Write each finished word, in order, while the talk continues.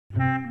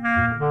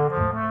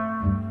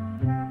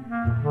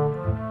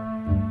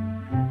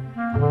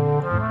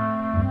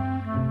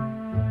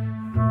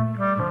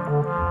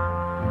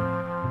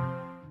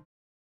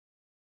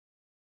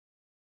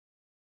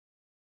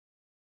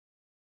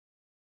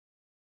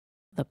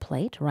the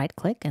plate,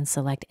 right-click, and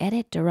select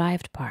Edit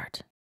Derived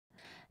Part.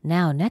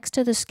 Now, next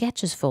to the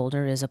Sketches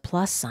folder is a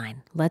plus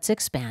sign. Let's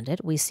expand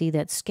it. We see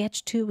that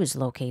Sketch 2 is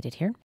located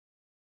here.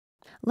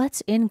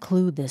 Let's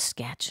include this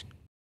sketch.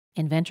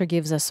 Inventor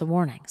gives us a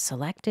warning.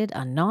 Selected,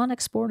 a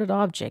non-exported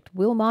object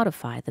will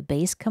modify the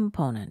base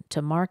component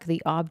to mark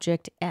the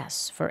object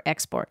S for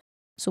export.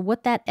 So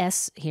what that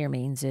S here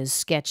means is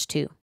Sketch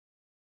 2.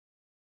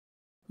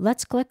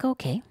 Let's click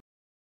OK,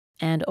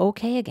 and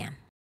OK again.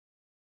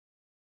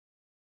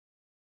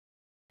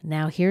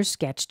 Now here's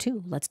Sketch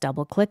 2. Let's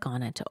double-click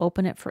on it to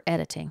open it for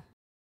editing.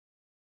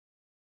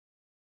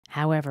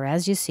 However,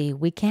 as you see,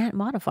 we can't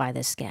modify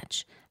this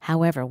sketch.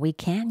 However, we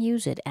can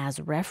use it as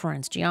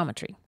reference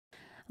geometry.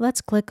 Let's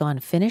click on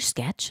Finish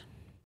Sketch,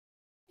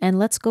 and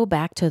let's go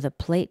back to the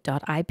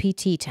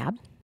Plate.ipt tab.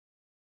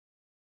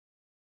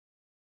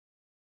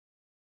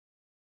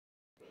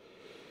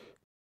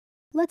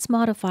 Let's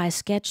modify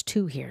Sketch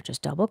 2 here.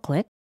 Just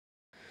double-click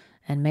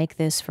and make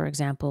this, for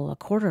example,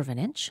 1/4 of an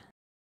inch.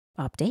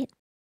 Update.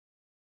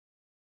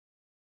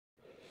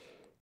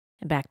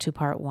 Back to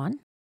Part 1.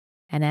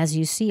 And as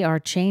you see, our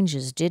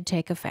changes did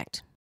take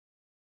effect.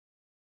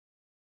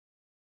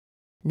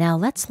 Now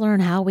let's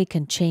learn how we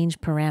can change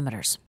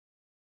parameters.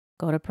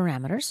 Go to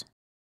Parameters.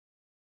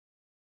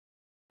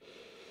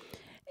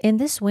 In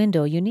this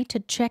window, you need to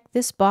check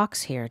this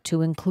box here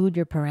to include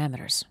your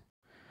parameters,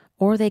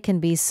 or they can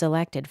be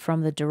selected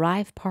from the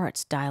Derived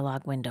Parts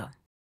dialog window.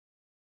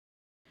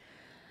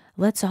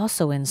 Let's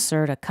also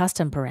insert a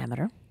custom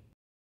parameter.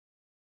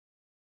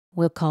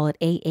 We'll call it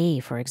AA,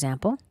 for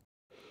example.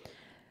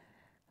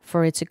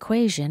 For its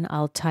equation,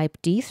 I'll type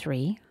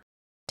D3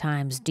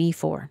 times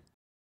D4.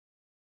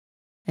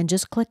 And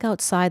just click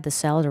outside the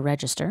cell to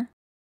register.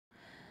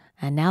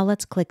 And now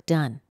let's click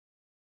Done.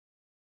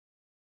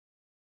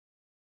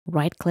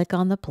 Right-click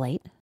on the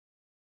plate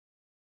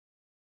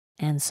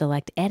and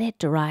select Edit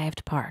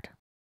Derived Part.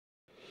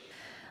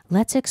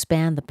 Let's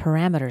expand the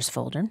Parameters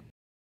folder.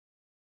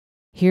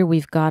 Here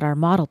we've got our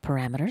model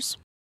parameters.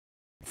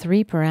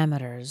 3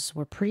 parameters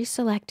were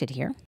pre-selected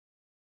here.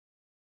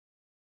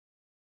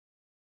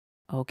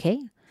 OK.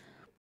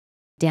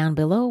 Down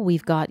below,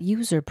 we've got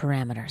user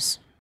parameters.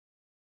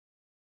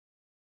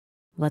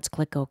 Let's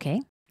click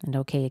OK and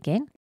OK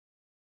again.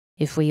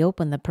 If we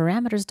open the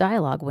Parameters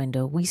dialog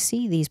window, we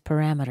see these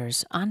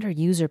parameters under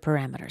User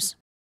Parameters.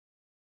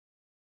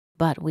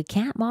 But we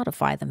can't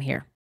modify them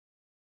here.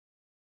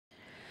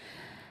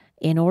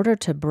 In order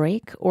to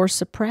break or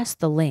suppress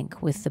the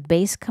link with the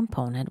base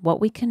component, what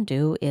we can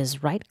do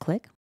is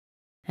right-click,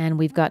 and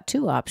we've got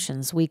 2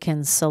 options. We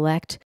can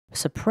select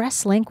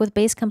Suppress Link with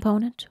Base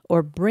Component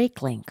or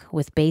Break Link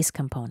with Base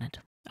Component.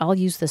 I'll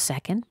use the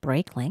second,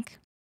 Break Link.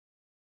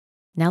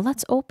 Now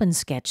let's open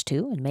Sketch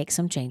 2 and make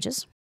some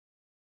changes.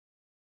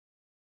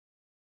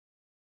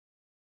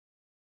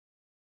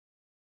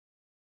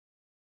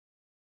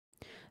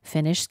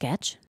 Finish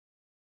Sketch.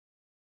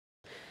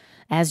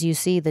 As you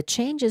see, the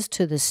changes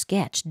to the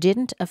sketch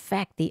didn't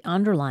affect the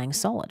underlying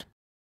solid.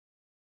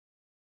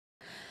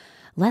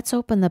 Let's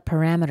open the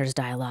Parameters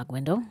dialog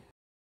window.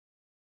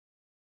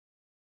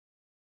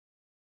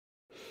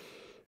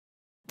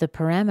 The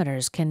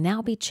parameters can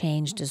now be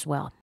changed as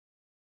well.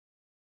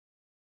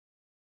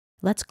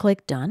 Let's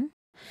click Done,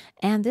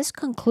 and this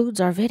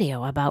concludes our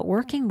video about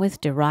working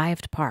with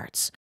derived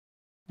parts.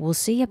 We'll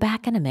see you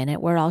back in a minute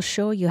where I'll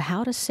show you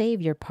how to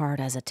save your part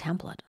as a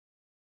template.